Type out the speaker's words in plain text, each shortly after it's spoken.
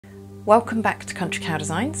Welcome back to Country Cow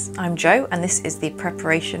Designs. I'm Jo and this is the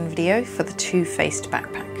preparation video for the two-faced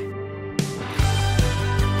backpack.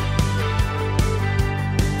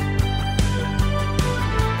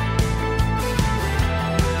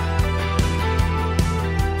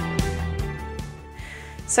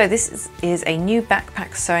 So this is a new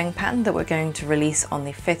backpack sewing pattern that we're going to release on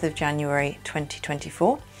the 5th of January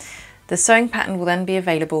 2024. The sewing pattern will then be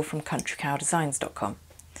available from countrycowdesigns.com.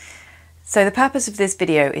 So the purpose of this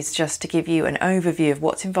video is just to give you an overview of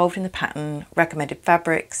what's involved in the pattern, recommended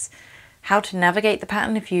fabrics, how to navigate the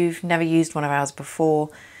pattern if you've never used one of ours before,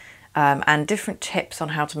 and different tips on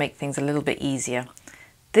how to make things a little bit easier.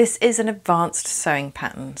 This is an advanced sewing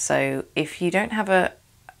pattern, so if you don't have a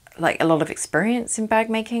lot of experience in bag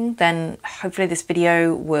making, then hopefully this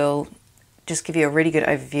video will just give you a really good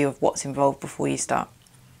overview of what's involved before you start.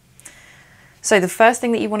 So the first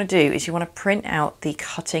thing that you want to do is you want to print out the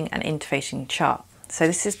cutting and interfacing chart. So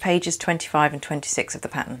this is pages 25 and 26 of the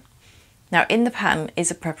pattern. Now in the pattern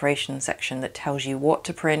is a preparation section that tells you what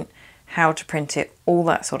to print, how to print it, all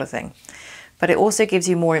that sort of thing. But it also gives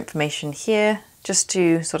you more information here just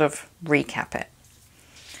to sort of recap it.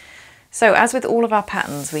 So as with all of our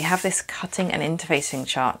patterns, we have this cutting and interfacing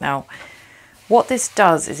chart. Now what this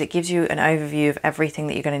does is it gives you an overview of everything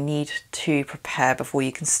that you're going to need to prepare before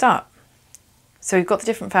you can start. So we've got the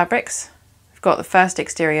different fabrics, we've got the first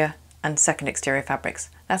exterior and second exterior fabrics.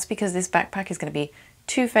 That's because this backpack is going to be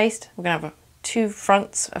two-faced. We're going to have two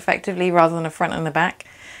fronts effectively rather than a front and a back.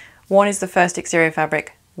 One is the first exterior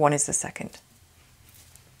fabric, one is the second.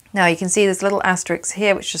 Now you can see there's little asterisks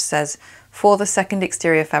here which just says, for the second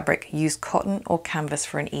exterior fabric, use cotton or canvas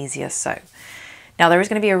for an easier sew. Now there is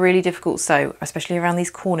going to be a really difficult sew, especially around these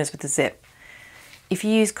corners with the zip. If you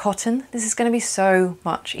use cotton, this is going to be so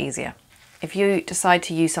much easier. If you decide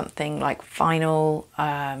to use something like vinyl,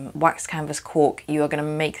 wax canvas, cork, you are going to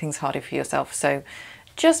make things harder for yourself. So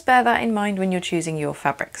just bear that in mind when you're choosing your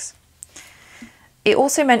fabrics. It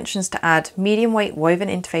also mentions to add medium weight woven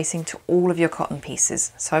interfacing to all of your cotton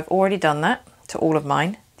pieces. So I've already done that to all of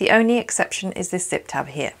mine. The only exception is this zip tab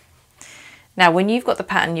here. Now when you've got the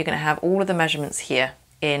pattern, you're going to have all of the measurements here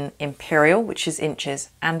in imperial, which is inches,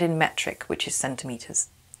 and in metric, which is centimeters.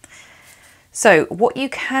 So what you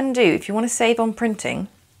can do if you want to save on printing,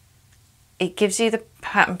 it gives you the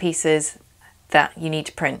pattern pieces that you need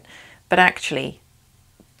to print, but actually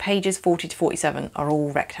pages 40 to 47 are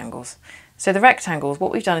all rectangles. So the rectangles,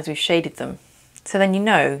 what we've done is we've shaded them. So then you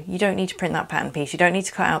know you don't need to print that pattern piece, you don't need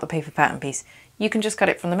to cut out the paper pattern piece, you can just cut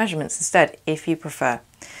it from the measurements instead if you prefer.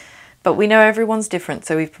 But we know everyone's different,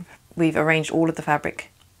 so we've arranged all of the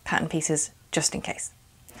fabric pattern pieces just in case.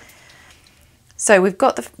 So we've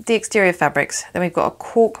got the exterior fabrics, then we've got a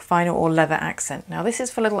cork, vinyl or leather accent. Now this is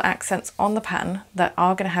for little accents on the pattern that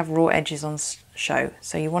are going to have raw edges on show.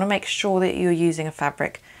 So you want to make sure that you're using a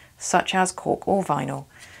fabric such as cork or vinyl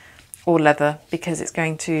or leather, because it's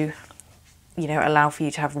going to, allow for you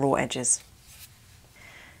to have raw edges.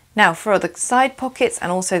 Now for the side pockets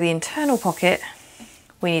and also the internal pocket,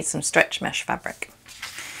 we need some stretch mesh fabric.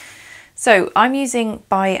 So I'm using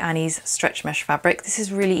By Annie's stretch mesh fabric. This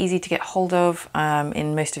is really easy to get hold of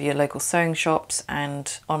in most of your local sewing shops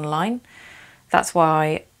and online. That's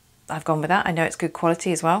why I've gone with that. I know it's good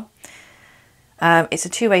quality as well. It's a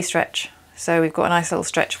two-way stretch, so we've got a nice little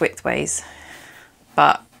stretch width ways,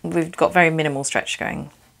 but we've got very minimal stretch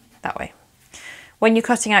going that way. When you're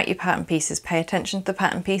cutting out your pattern pieces, pay attention to the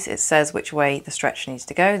pattern piece. It says which way the stretch needs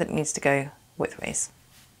to go, that it needs to go widthways.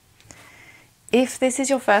 If this is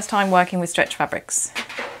your first time working with stretch fabrics,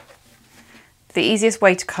 the easiest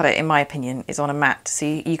way to cut it, in my opinion, is on a mat. So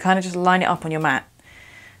you kind of just line it up on your mat,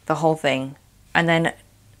 the whole thing, and then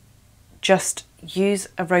just use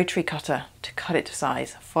a rotary cutter to cut it to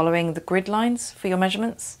size, following the grid lines for your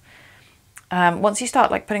measurements. Once you start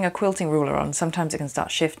putting a quilting ruler on, sometimes it can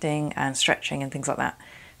start shifting and stretching and things like that.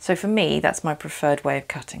 So for me, that's my preferred way of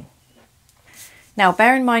cutting. Now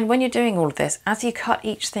bear in mind when you're doing all of this, as you cut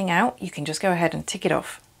each thing out, you can just go ahead and tick it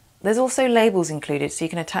off. There's also labels included, so you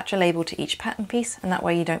can attach a label to each pattern piece and that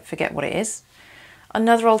way you don't forget what it is.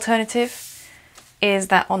 Another alternative is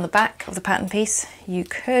that on the back of the pattern piece, you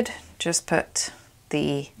could just put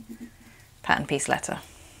the pattern piece letter.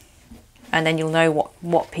 And then you'll know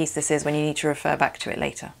what piece this is when you need to refer back to it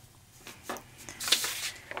later.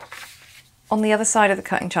 On the other side of the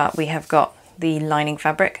cutting chart, we have got the lining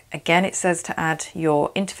fabric. Again, it says to add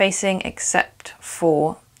your interfacing except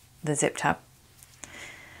for the zip tab.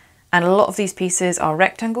 And a lot of these pieces are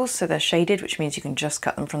rectangles, so they're shaded, which means you can just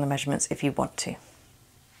cut them from the measurements if you want to.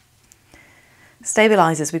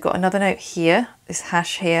 Stabilizers, we've got another note here, this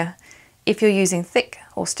hash here If you're using thick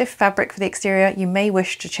or stiff fabric for the exterior, you may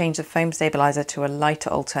wish to change the foam stabilizer to a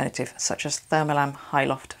lighter alternative, such as Thermolam High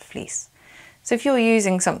Loft fleece. So if you're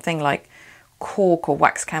using something like cork or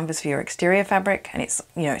wax canvas for your exterior fabric, and it's,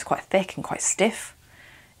 you know, it's quite thick and quite stiff,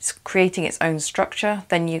 it's creating its own structure,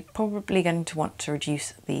 then you're probably going to want to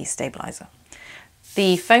reduce the stabilizer.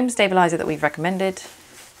 The foam stabilizer that we've recommended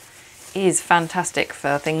is fantastic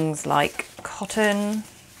for things like cotton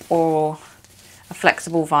or a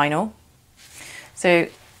flexible vinyl. So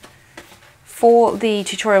for the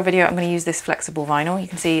tutorial video, I'm going to use this flexible vinyl. You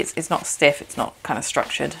can see it's not stiff, it's not kind of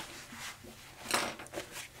structured.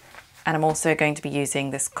 And I'm also going to be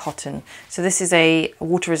using this cotton. So this is a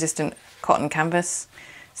water-resistant cotton canvas.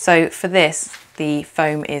 So for this, the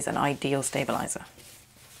foam is an ideal stabilizer.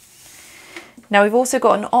 Now we've also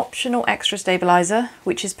got an optional extra stabilizer,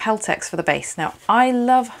 which is Peltex for the base. Now I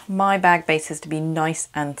love my bag bases to be nice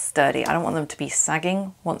and sturdy. I don't want them to be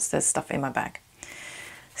sagging once there's stuff in my bag.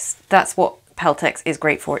 That's what Peltex is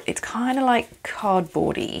great for. It's kind of like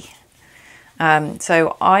cardboardy.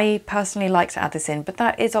 So I personally like to add this in, but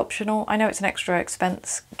that is optional. I know it's an extra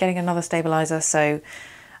expense getting another stabilizer, so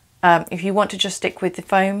if you want to just stick with the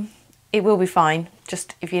foam, it will be fine.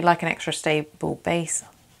 Just if you'd like an extra stable base,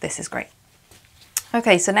 this is great.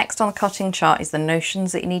 Okay, so next on the cutting chart is the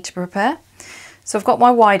notions that you need to prepare. So I've got my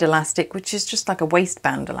wide elastic, which is just like a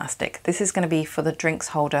waistband elastic. This is going to be for the drinks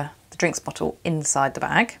holder, the drinks bottle inside the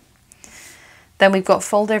bag. Then we've got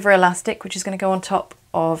fold over elastic, which is going to go on top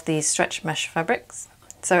of these stretch mesh fabrics.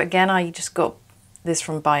 So again, I just got this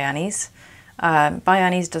from By Annie's. By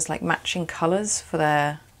Annie's does like matching colours for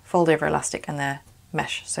their fold over elastic and their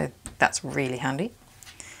mesh, so that's really handy.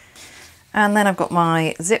 And then I've got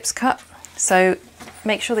my zips cut. So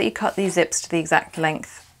make sure that you cut these zips to the exact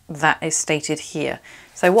length that is stated here.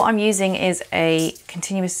 So what I'm using is a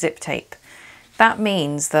continuous zip tape. That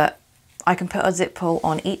means that I can put a zip pull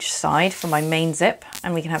on each side for my main zip,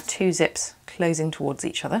 and we can have two zips closing towards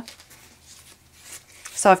each other.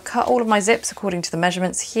 So I've cut all of my zips according to the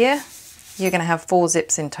measurements here. You're going to have 4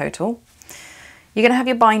 zips in total. You're going to have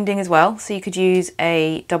your binding as well, so you could use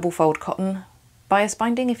a double fold cotton bias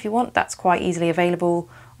binding if you want. That's quite easily available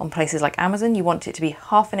on places like Amazon. You want it to be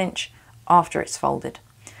 1/2 inch after it's folded.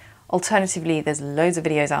 Alternatively, there's loads of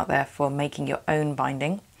videos out there for making your own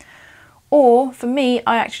binding. Or for me,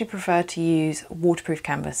 I actually prefer to use waterproof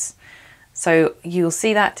canvas. So you'll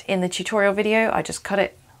see that in the tutorial video. I just cut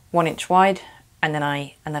it 1 inch wide and then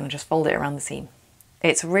I just fold it around the seam.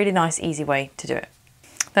 It's a really nice, easy way to do it.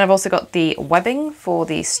 Then I've also got the webbing for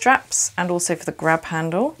the straps and also for the grab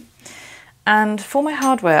handle. And for my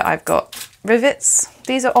hardware, I've got rivets.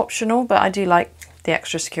 These are optional, but I do like the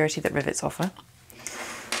extra security that rivets offer.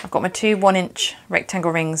 I've got my 2 1-inch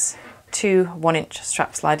rectangle rings, 2 1-inch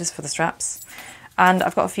strap sliders for the straps, and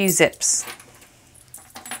I've got a few zips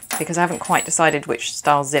because I haven't quite decided which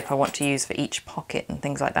style zip I want to use for each pocket and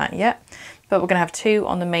things like that yet. But we're going to have 2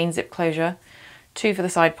 on the main zip closure, 2 for the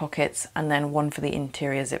side pockets, and then 1 for the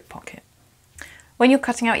interior zip pocket. When you're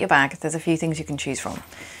cutting out your bag, there's a few things you can choose from.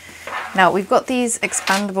 Now we've got these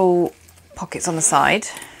expandable pockets on the side,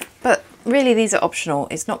 but really these are optional.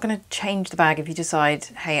 It's not going to change the bag if you decide,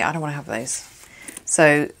 hey, I don't want to have those.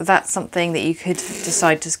 So that's something that you could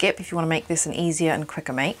decide to skip if you want to make this an easier and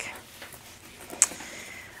quicker make.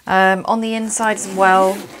 On the inside as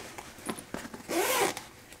well,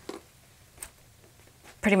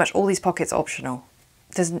 pretty much all these pockets are optional.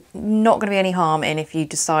 There's not going to be any harm in if you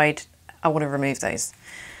decide I want to remove those.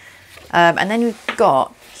 And then we've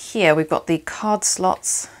got here, we've got the card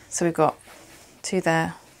slots. So we've got 2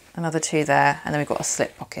 there, another 2 there, and then we've got a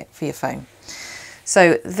slip pocket for your phone.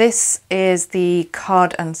 So this is the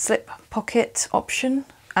card and slip pocket option.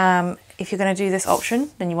 If you're going to do this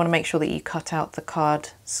option, then you want to make sure that you cut out the card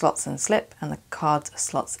slots and slip and the card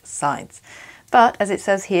slots sides. But as it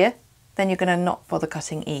says here, then you're going to not bother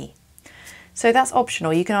cutting E. So that's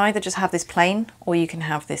optional. You can either just have this plain or you can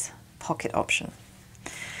have this pocket option.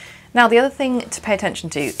 Now the other thing to pay attention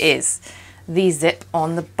to is the zip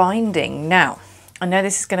on the binding. Now, I know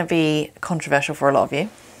this is going to be controversial for a lot of you,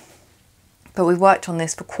 but we've worked on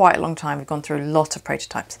this for quite a long time. We've gone through a lot of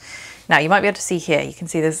prototypes. Now you might be able to see here, you can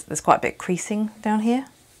see there's quite a bit of creasing down here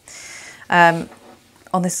on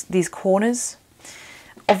these corners.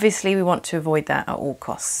 Obviously we want to avoid that at all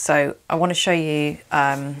costs. So I want to show you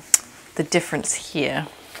the difference here.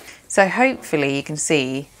 So hopefully you can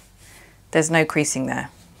see there's no creasing there,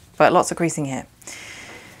 but lots of creasing here.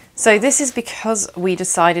 So this is because we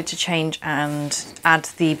decided to change and add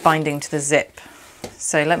the binding to the zip.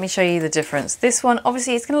 So let me show you the difference. This one,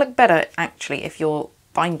 obviously it's going to look better actually if your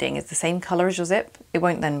binding is the same colour as your zip. It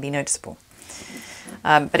won't then be noticeable.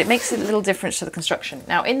 but it makes a little difference to the construction.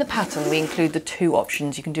 Now in the pattern we include the 2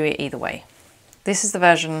 options. You can do it either way. This is the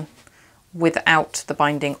version without the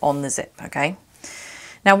binding on the zip, okay?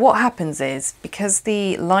 Now what happens is, because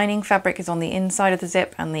the lining fabric is on the inside of the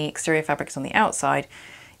zip and the exterior fabric is on the outside,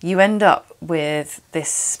 you end up with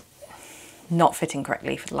this not fitting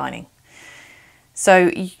correctly for the lining.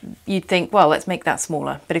 So you'd think, well, let's make that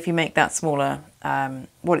smaller. But if you make that smaller,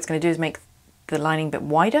 what it's going to do is make the lining a bit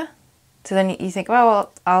wider. So then you think,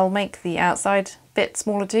 well, I'll make the outside bit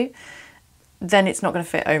smaller too. Then it's not going to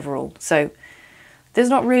fit overall. So there's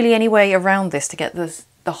not really any way around this to get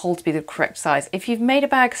the hole to be the correct size. If you've made a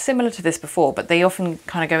bag similar to this before, but they often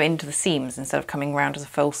kind of go into the seams instead of coming round as a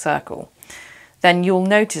full circle, then you'll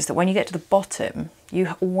notice that when you get to the bottom,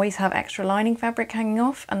 you always have extra lining fabric hanging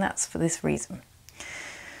off, and that's for this reason.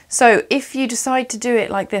 So if you decide to do it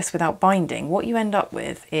like this without binding, what you end up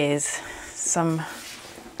with is some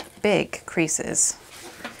big creases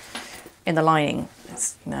in the lining.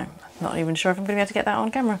 No, I'm not even sure if I'm going to be able to get that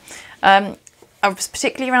on camera.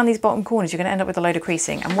 Particularly around these bottom corners, you're going to end up with a load of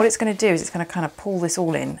creasing. And what it's going to do is it's going to kind of pull this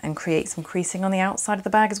all in and create some creasing on the outside of the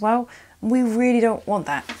bag as well. We really don't want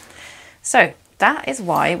that. So that is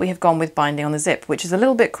why we have gone with binding on the zip, which is a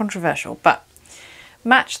little bit controversial, but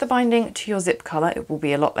match the binding to your zip colour. It will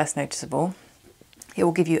be a lot less noticeable. It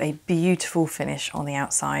will give you a beautiful finish on the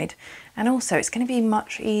outside. And also it's going to be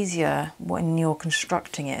much easier when you're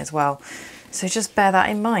constructing it as well. So just bear that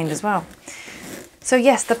in mind as well. So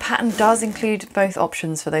yes, the pattern does include both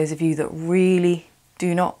options for those of you that really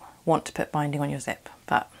do not want to put binding on your zip.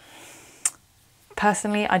 But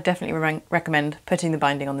personally, I definitely recommend putting the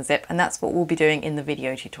binding on the zip, and that's what we'll be doing in the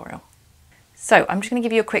video tutorial. So I'm just going to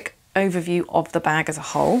give you a quick overview of the bag as a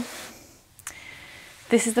whole.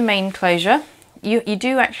 This is the main closure. You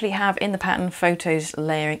do actually have in the pattern photos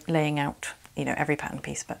laying out, you know, every pattern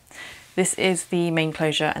piece, but this is the main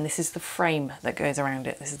closure and this is the frame that goes around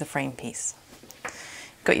it. This is the frame piece.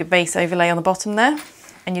 Got your base overlay on the bottom there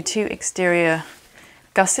and your 2 exterior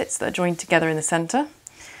gussets that are joined together in the centre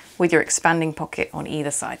with your expanding pocket on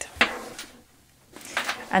either side.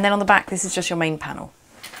 And then on the back, this is just your main panel.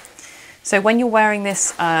 So when you're wearing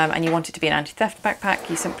this and you want it to be an anti-theft backpack,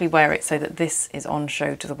 you simply wear it so that this is on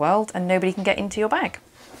show to the world and nobody can get into your bag.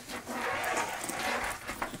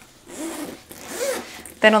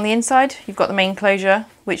 Then on the inside, you've got the main closure,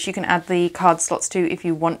 which you can add the card slots to if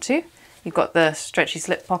you want to. You've got the stretchy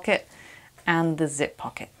slip pocket and the zip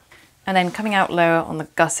pocket. And then coming out lower on the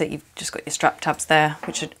gusset, you've just got your strap tabs there,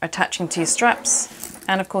 which are attaching to your straps.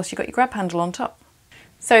 And of course, you've got your grab handle on top.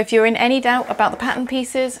 So if you're in any doubt about the pattern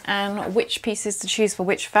pieces and which pieces to choose for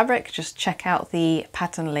which fabric, just check out the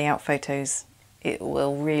pattern layout photos. It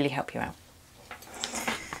will really help you out.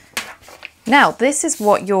 Now, this is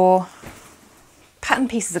what your pattern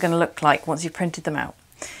pieces are going to look like once you've printed them out.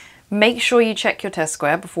 Make sure you check your test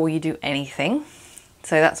square before you do anything.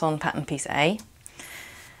 So that's on pattern piece A.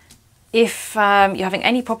 If you're having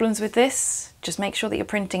any problems with this, just make sure that you're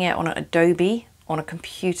printing it on an Adobe, on a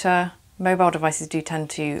computer. Mobile devices do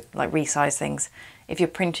tend to resize things. If you're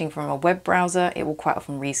printing from a web browser, it will quite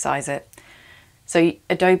often resize it. So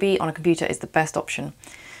Adobe on a computer is the best option.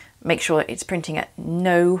 Make sure it's printing at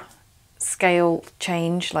no scale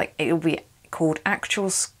change, like it will be called actual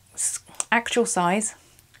size,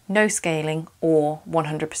 no scaling, or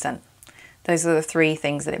 100%. Those are the 3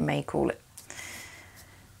 things that it may call it.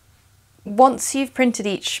 Once you've printed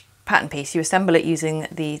each pattern piece, you assemble it using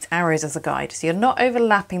these arrows as a guide. So you're not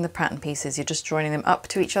overlapping the pattern pieces, you're just joining them up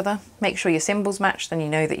to each other. Make sure your symbols match, then you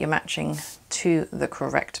know that you're matching to the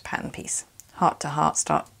correct pattern piece. Heart to heart,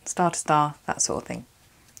 star to star, that sort of thing.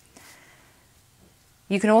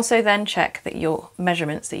 You can also then check that your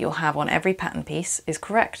measurements that you'll have on every pattern piece is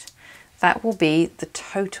correct. That will be the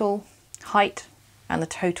total height and the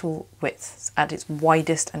total width at its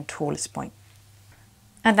widest and tallest point.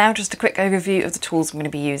 And now just a quick overview of the tools I'm going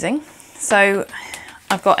to be using. So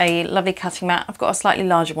I've got a lovely cutting mat. I've got a slightly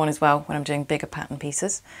larger one as well when I'm doing bigger pattern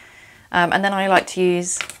pieces. And then I like to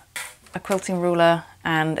use a quilting ruler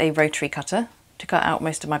and a rotary cutter to cut out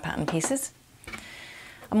most of my pattern pieces.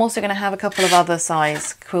 I'm also going to have a couple of other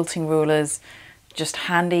size quilting rulers just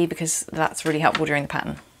handy because that's really helpful during the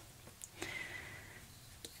pattern.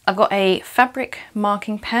 I've got a fabric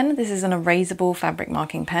marking pen. This is an erasable fabric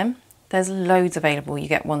marking pen. There's loads available. You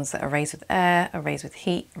get ones that erase with air, erase with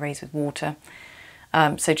heat, erase with water.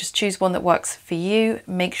 So just choose one that works for you.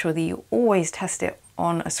 Make sure that you always test it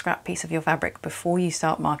on a scrap piece of your fabric before you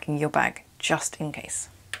start marking your bag, just in case.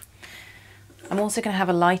 I'm also going to have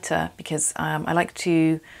a lighter because I like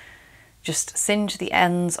to just singe the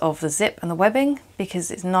ends of the zip and the webbing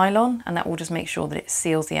because it's nylon, and that will just make sure that it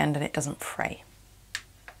seals the end and it doesn't fray.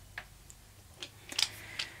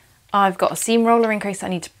 I've got a seam roller in case I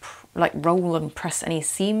need to like roll and press any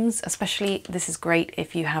seams, especially this is great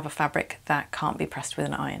if you have a fabric that can't be pressed with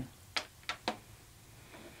an iron.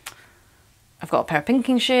 I've got a pair of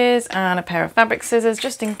pinking shears and a pair of fabric scissors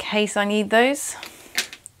just in case I need those.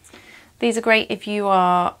 These are great if you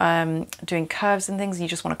are doing curves and things and you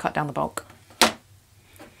just want to cut down the bulk.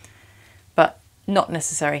 But not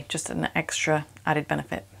necessary, just an extra added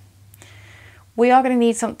benefit. We are going to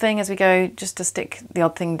need something as we go just to stick the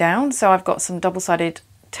odd thing down. So I've got some double-sided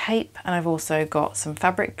tape and I've also got some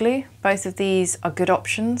fabric glue. Both of these are good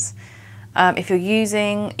options. If you're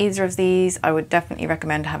using either of these, I would definitely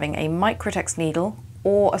recommend having a Microtex needle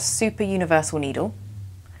or a super universal needle.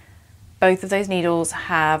 Both of those needles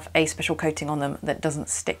have a special coating on them that doesn't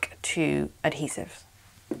stick to adhesives.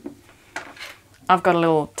 I've got a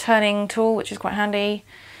little turning tool, which is quite handy.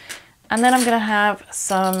 And then I'm going to have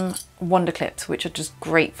some wonder clips, which are just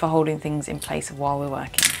great for holding things in place while we're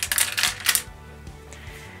working.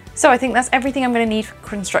 So I think that's everything I'm going to need for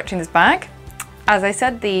constructing this bag. As I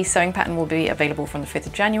said, the sewing pattern will be available from the 5th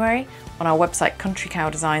of January on our website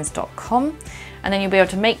countrycowdesigns.com, and then you'll be able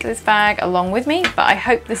to make this bag along with me, but I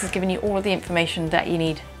hope this has given you all of the information that you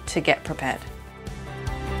need to get prepared.